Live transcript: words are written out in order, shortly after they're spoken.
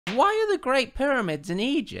Why are the Great Pyramids in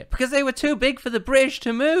Egypt? Because they were too big for the bridge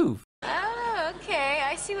to move. Oh, okay.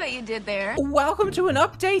 I see what you did there. Welcome to an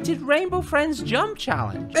updated Rainbow Friends Jump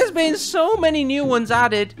Challenge. There's been so many new ones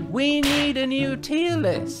added, we need a new tier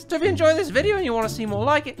list. So if you enjoy this video and you want to see more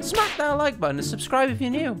like it, smack that like button and subscribe if you're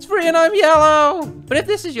new. It's free and I'm yellow. But if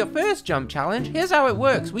this is your first jump challenge, here's how it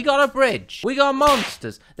works. We got a bridge. We got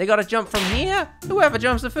monsters. They got to jump from here. Whoever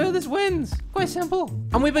jumps the furthest wins. Quite simple.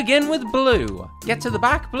 And we begin with blue. Get to the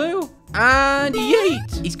back, blue. And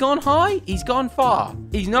yeet! He's gone high, he's gone far.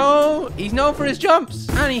 He's known for his jumps,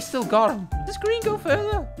 and he's still got him. Does green go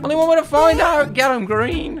further? Only one way to find out. Get him,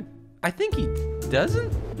 green. I think he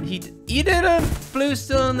doesn't. He didn't. Blue's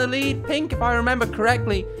still in the lead. Pink, if I remember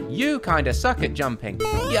correctly, you kind of suck at jumping.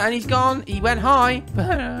 Yeah, and he's gone. He went high,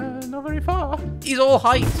 but not very far. He's all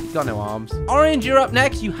height. He's got no arms. Orange, you're up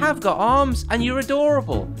next. You have got arms, and you're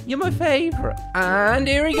adorable. You're my favorite. And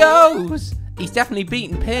here he goes. He's definitely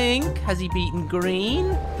beaten pink. Has he beaten green?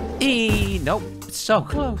 Nope. It's so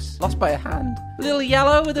close. Lost by a hand. Little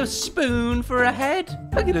yellow with a spoon for a head.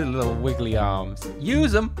 Look at his little wiggly arms.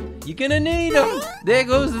 Use them. You're gonna need them. There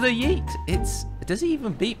goes the yeet. Does he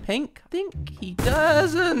even beat pink? I think he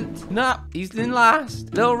doesn't. Nah, he's in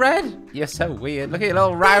last. Little red. You're so weird. Look at your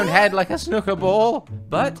little round head like a snooker ball.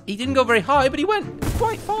 But he didn't go very high, but he went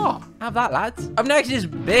quite far. Have that, lads. Up next is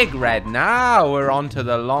big red. Now we're on to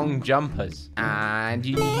the long jumpers. And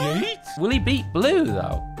yeet. Will he beat blue,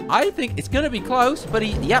 though? I think it's going to be close, but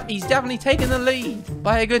he's definitely taking the lead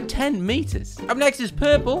by a good 10 meters. Up next is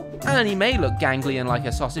purple, and he may look ganglion like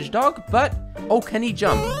a sausage dog, but, oh, can he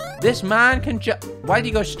jump? This man can jump. Why did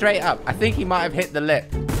he go straight up? I think he might have hit the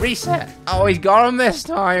lip. Reset. Oh, he's got him this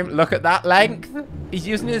time. Look at that length. He's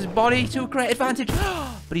using his body to a great advantage.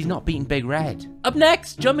 But he's not beating Big Red. Up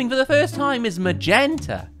next, jumping for the first time, is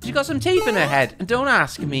Magenta. She's got some teeth in her head, and don't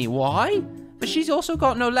ask me why. But she's also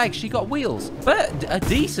got no legs, she got wheels. But a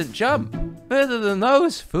decent jump. Further than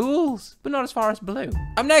those fools, but not as far as blue.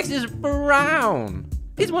 Up next is brown.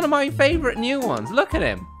 He's one of my favorite new ones. Look at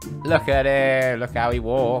him. Look at him. Look how he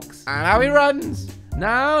walks. And how he runs.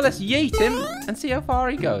 Now let's yeet him and see how far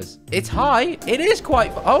he goes. It's high. It is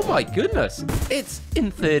quite far. Oh my goodness. It's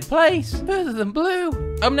in third place. Further than blue.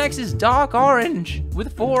 Up next is dark orange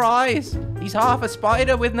with 4 eyes. He's half a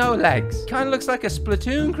spider with no legs. Kind of looks like a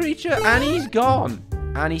Splatoon creature, and he's gone.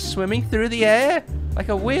 And he's swimming through the air like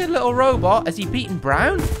a weird little robot. Has he beaten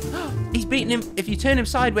brown? He's beaten him. If you turn him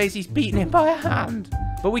sideways, he's beaten him by a hand.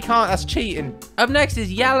 But we can't, that's cheating. Up next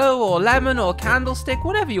is yellow or lemon or candlestick,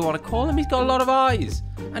 whatever you want to call him. He's got a lot of eyes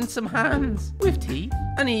and some hands with teeth.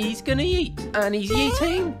 And he's gonna eat. And he's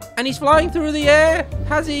eating. And he's flying through the air.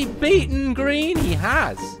 Has he beaten green? He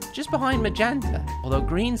has. Just behind magenta. Although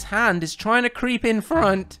green's hand is trying to creep in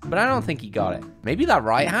front. But I don't think he got it. Maybe that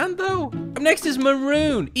right hand though. Up next is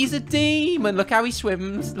maroon. He's a demon. Look how he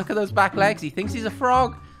swims. Look at those back legs. He thinks he's a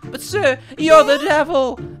frog. But sir, you're the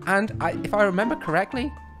devil. And if I remember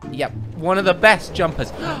correctly, yep, one of the best jumpers.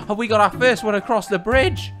 Have we got our first one across the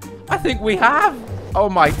bridge? I think we have. Oh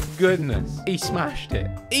my goodness. He smashed it.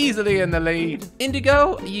 Easily in the lead.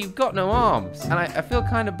 Indigo, you've got no arms. And I feel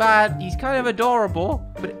kind of bad. He's kind of adorable,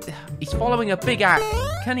 but he's following a big act.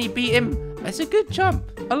 Can he beat him? It's a good jump.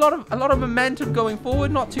 A lot of momentum going forward,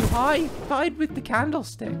 not too high. Tied with the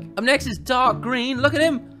candlestick. Up next is dark green. Look at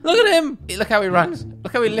him. Look at him. Look how he runs.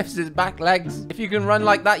 Look how he lifts his back legs. If you can run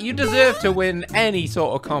like that, you deserve to win any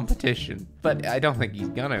sort of competition. But I don't think he's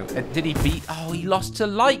gonna. Did he beat? Oh, he lost to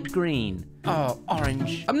light green. Oh,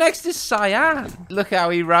 orange. Up next is cyan. Look how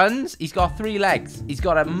he runs. He's got 3 legs. He's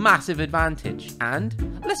got a massive advantage.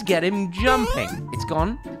 And let's get him jumping. It's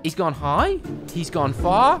gone. He's gone high. He's gone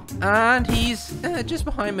far. And he's just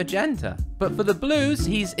behind magenta. But for the blues,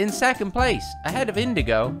 he's in 2nd place, ahead of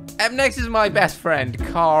Indigo. Up next is my best friend,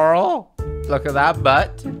 Carl. Look at that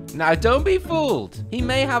butt. Now, don't be fooled. He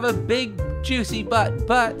may have a big, juicy butt,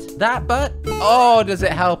 but that butt, oh, does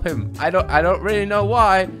it help him? I don't really know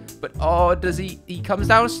why, but oh, does he comes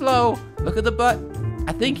down slow. Look at the butt.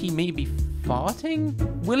 I think he may be farting.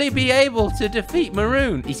 Will he be able to defeat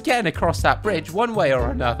Maroon? He's getting across that bridge one way or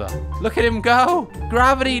another. Look at him go.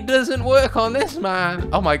 Gravity doesn't work on this man.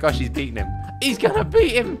 Oh my gosh, he's beating him. He's gonna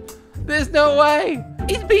beat him. There's no way.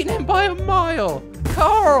 He's beating him by a mile.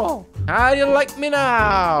 Carl, how do you like me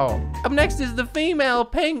now? Up next is the female,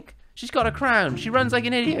 Pink. She's got a crown. She runs like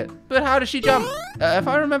an idiot. But how does she jump? If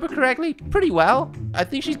I remember correctly, pretty well. I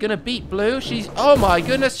think she's gonna beat blue. Oh my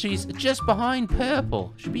goodness, she's just behind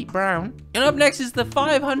purple. She beat brown. And up next is the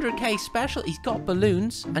 500k special. He's got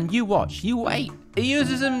balloons, and you watch, you wait. He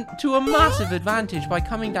uses them to a massive advantage by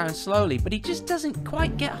coming down slowly, but he just doesn't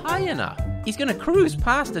quite get high enough. he's gonna cruise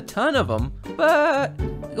past a ton of them, but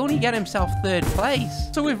only get himself 3rd place.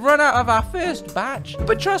 So we've run out of our first batch,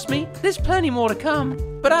 but trust me, there's plenty more to come.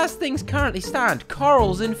 But as things currently stand,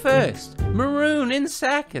 Coral's in 1st, Maroon in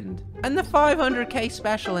 2nd, and the 500k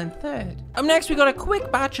special in 3rd. Up next, we got a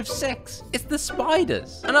quick batch of 6. It's the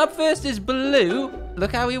spiders. And up first is Blue.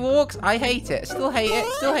 Look how he walks. I hate it. Still hate it.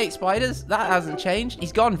 Still hate spiders. That hasn't changed.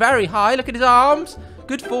 He's gone very high. Look at his arms.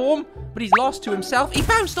 Good form, but he's lost to himself. He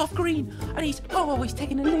bounced off Green, and he's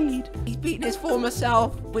taking the lead. He's beating his former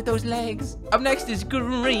self with those legs. Up next is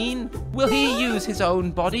Green. Will he use his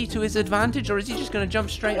own body to his advantage, or is he just going to jump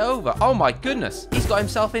straight over? Oh my goodness. He's got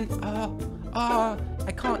himself in. I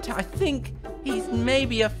can't tell. I think he's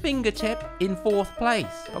maybe a fingertip in 4th place.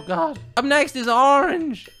 Oh God. Up next is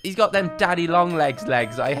Orange. He's got them daddy long legs.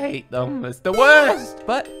 I hate them. It's the worst.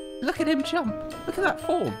 But look at him jump. Look at that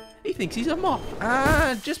form. He thinks he's a moth.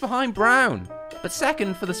 And just behind Brown, but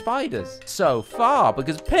 2nd for the spiders so far,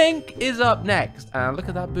 because Pink is up next. And look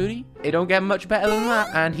at that booty. It don't get much better than that.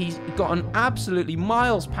 And he's gotten absolutely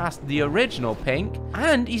miles past the original Pink.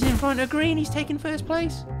 And he's in front of Green. He's taking 1st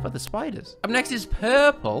place for the spiders. Up next is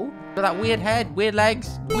Purple. Got that weird head, weird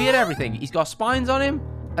legs, weird everything. He's got spines on him.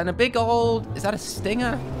 And a big old, is that a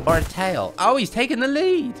stinger or a tail? Oh, he's taking the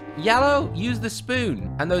lead. Yellow, use the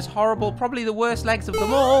spoon. And those horrible, probably the worst legs of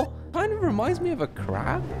them all. Kind of reminds me of a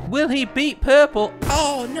crab. Will he beat Purple?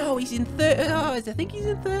 Oh no, he's in 3rd. Oh, I think he's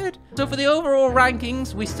in 3rd. So for the overall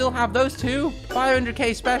rankings, we still have those two.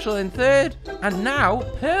 500k special in 3rd. And now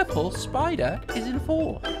Purple Spider is in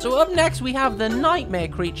 4th. So up next, we have the nightmare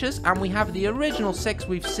creatures. And we have the original 6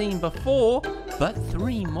 we've seen before, but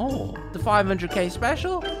 3 more. The 500k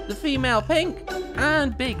special, the female Pink,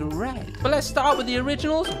 and Big Red. But let's start with the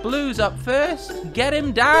originals. Blue's up first. Get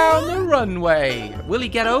him down the runway. Will he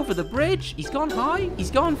get over the bridge? He's gone high.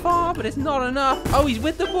 He's gone far, but it's not enough. Oh, he's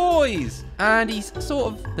with the boys. And he's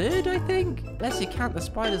sort of 3rd, I think. Unless you count the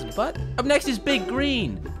spider's butt. Up next is Big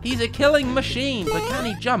Green. He's a killing machine, but can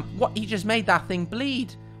he jump? What? He just made that thing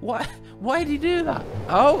bleed. What? Why did he do that?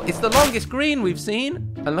 Oh, it's the longest green we've seen.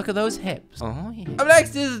 And look at those hips. Oh, yeah. Up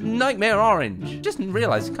next is Nightmare Orange. Just didn't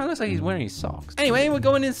realize, it kind of looks like he's wearing his socks. Anyway, we're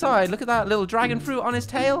going inside. Look at that little dragon fruit on his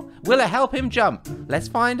tail. Will it help him jump? Let's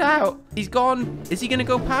find out. He's gone. Is he going to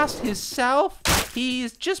go past his self?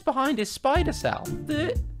 He's just behind his spider self.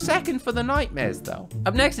 The 2nd for the nightmares, though.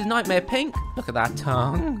 Up next is Nightmare Pink. Look at that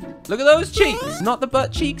tongue. Look at those cheeks. Not the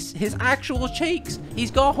butt cheeks, his actual cheeks.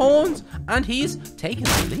 He's got horns, and he's taking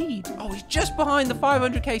the lead. Oh, he's just behind the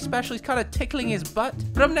 500k special. He's kind of tickling his butt.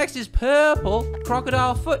 But up next is Purple.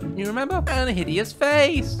 Crocodile foot, you remember? And a hideous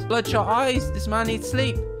face. Bloodshot eyes. This man needs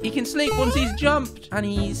sleep. He can sleep once he's jumped. And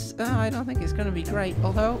he's... I don't think it's going to be great.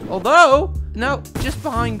 Although... No, just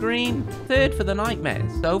behind Green. 3rd for the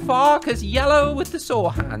nightmares. So far, because Yellow with the saw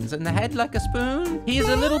hands and the head like a spoon. He is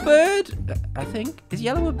a little bird, I think. Is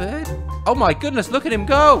Yellow a bird? Oh my goodness, look at him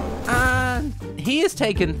go. And he is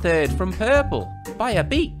taken 3rd from Purple by a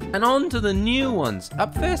beat. And on to the new ones.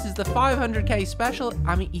 Up first is the 500k special.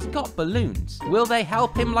 I mean, he's got balloons. Will they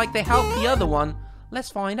help him like they helped the other one? Let's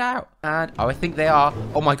find out. And, oh, I think they are.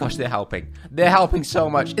 Oh my gosh, they're helping. They're helping so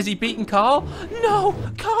much. Is he beating Carl? No,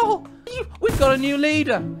 Carl, we've got a new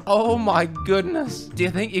leader. Oh my goodness. Do you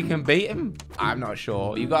think you can beat him? I'm not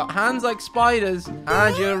sure. You've got hands like spiders,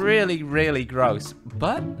 and you're really, really gross.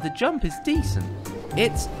 But the jump is decent.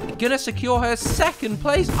 It's gonna secure her 2nd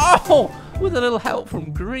place. Oh, with a little help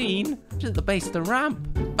from Green. Just at the base of the ramp.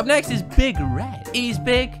 Up next is Big Red. He's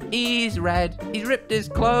big, he's red, he's ripped his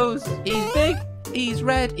clothes. He's big, he's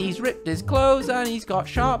red, he's ripped his clothes, and he's got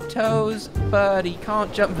sharp toes, but he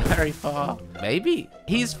can't jump very far. Maybe.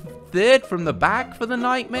 He's 3rd from the back for the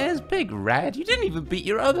nightmares. Big Red, you didn't even beat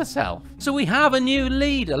your other self. So we have a new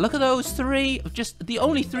leader. Look at those 3. Just the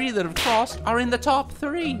only 3 that have crossed are in the top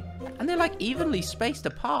 3. And they're like evenly spaced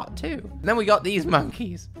apart too. And then we got these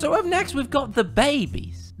monkeys. So up next, we've got the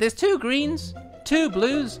babies. There's 2 greens, 2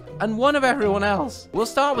 blues, and 1 of everyone else. We'll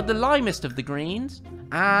start with the limest of the greens.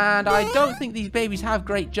 And I don't think these babies have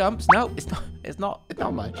great jumps. No, it's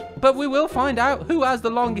not much. But we will find out who has the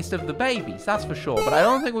longest of the babies, that's for sure. But I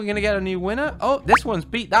don't think we're gonna get a new winner. Oh, this one's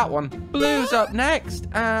beat that one. Blue's up next,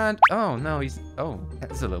 and oh no,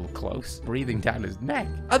 that's a little close. Breathing down his neck.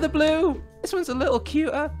 Other blue, this one's a little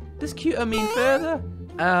cuter. Does cuter mean further?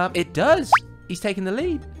 It does. He's taking the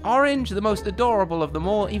lead. Orange, the most adorable of them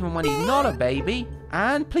all, even when he's not a baby.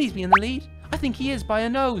 And please be in the lead. I think he is by a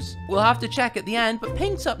nose. We'll have to check at the end, but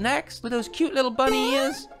Pink's up next with those cute little bunny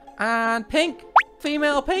ears. And Pink,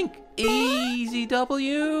 female Pink, easy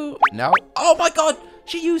W. No. Oh my God,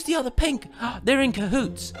 She used the other pink. They're in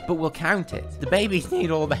cahoots, but we'll count it. The babies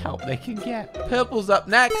need all the help they can get. Purple's up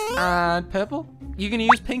next, and purple? You gonna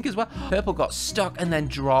use pink as well? Purple got stuck and then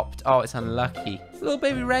dropped. Oh, it's unlucky. Little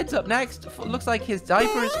baby red's up next. Looks like his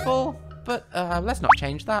diaper is full. But let's not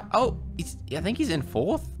change that. Oh, I think he's in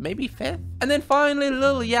 4th, maybe 5th. And then finally,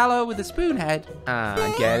 little yellow with the spoon head.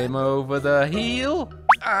 And get him over the heel.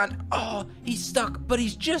 And, oh, he's stuck, but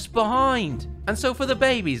he's just behind. And so for the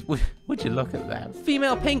babies, would you look at them?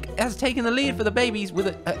 Female pink has taken the lead for the babies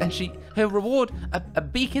with her reward, a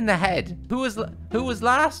beak in the head. Who was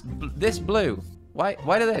last? This blue. Why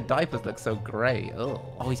do their diapers look so grey?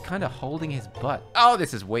 Oh, he's kind of holding his butt. Oh,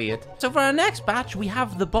 this is weird. So for our next batch, we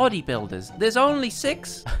have the bodybuilders. There's only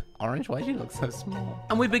 6. Orange, why do you look so small?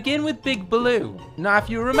 And we begin with Big Blue. Now,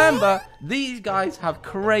 if you remember, these guys have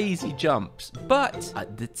crazy jumps, but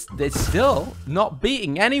they're still not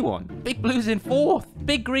beating anyone. Big Blue's in 4th.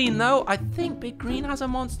 Big Green, though, I think Big Green has a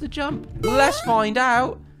monster jump. Let's find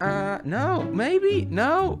out. No, maybe,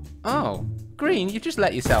 no. Oh. Green, you've just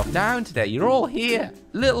let yourself down today. You're all here.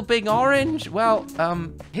 Little Big Orange, well,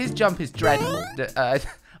 his jump is dreadful. I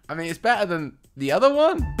mean, it's better than the other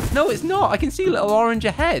one. No, it's not. I can see Little Orange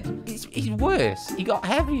ahead. He's worse. He got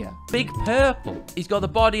heavier. Big Purple. He's got the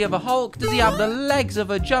body of a Hulk. Does he have the legs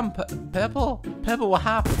of a jumper? Purple? Purple, what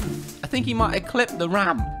happened? I think he might have clipped the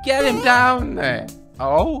ramp. Get him down there.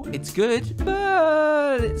 Oh, it's good,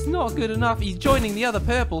 but it's not good enough. He's joining the other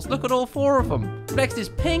purples. Look at all 4 of them. Next is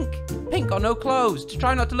Pink. Pink got no clothes. Just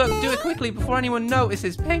try not to look. Do it quickly before anyone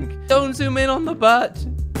notices Pink. Don't zoom in on the butt.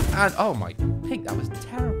 And, oh my, Pink, that was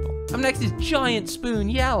terrible. Up next is Giant Spoon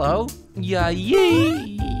Yellow.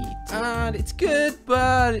 Yeet. And it's good,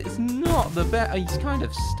 but it's not the best. He's kind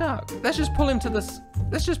of stuck. Let's just pull him to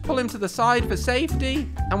the side for safety.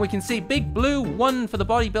 And we can see Big Blue won for the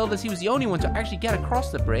bodybuilders. He was the only one to actually get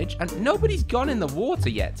across the bridge. And nobody's gone in the water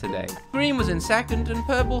yet today. Green was in 2nd and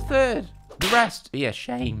Purple 3rd. The rest be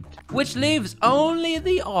ashamed. Which leaves only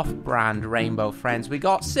the off-brand Rainbow Friends. We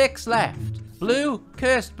got 6 left. Blue,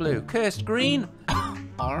 cursed green,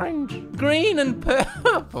 orange, green, and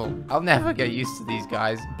purple. I'll never get used to these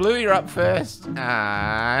guys. Blue, you're up first.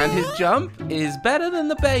 And his jump is better than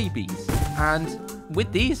the babies. And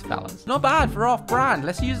with these fellas, not bad for off-brand.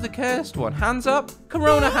 Let's use the cursed one. Hands up.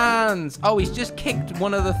 Corona hands. Oh, he's just kicked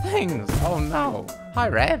one of the things. Oh, no. Hi,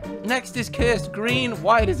 Red. Next is cursed green.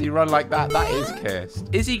 Why does he run like that? That is cursed.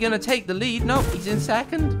 Is he going to take the lead? Nope, he's in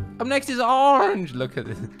 2nd. Up next is orange. Look at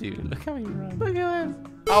this dude. Look how he runs. Look at this.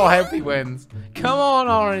 Oh, I hope he wins. Come on,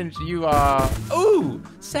 Orange. You are... Ooh,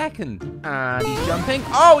 2nd. And he's jumping.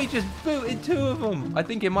 Oh, he just booted 2 of them. I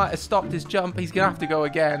think he might have stopped his jump. He's going to have to go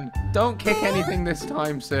again. Don't kick anything this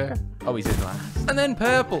time, sir. Oh, he's in last. And then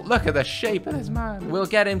Purple. Look at the shape of this man. We'll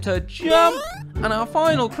get him to jump. And our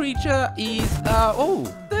final creature is...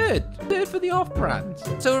 Third for the off-brand.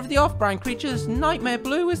 So of the off-brand creatures, Nightmare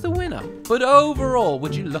Blue is the winner. But overall,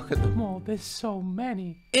 would you look at them all? There's so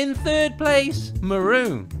many. In 3rd place,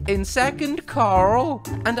 Maroon. In 2nd, Coral.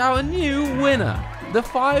 And our new winner, the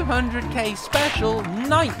 500k special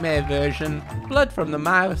Nightmare version. Blood from the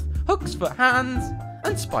mouth, hooks for hands,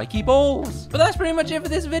 and spiky balls. But that's pretty much it for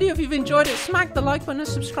this video. If you've enjoyed it, smack the like button and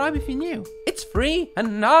subscribe if you're new. It's free,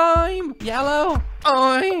 and I'm yellow.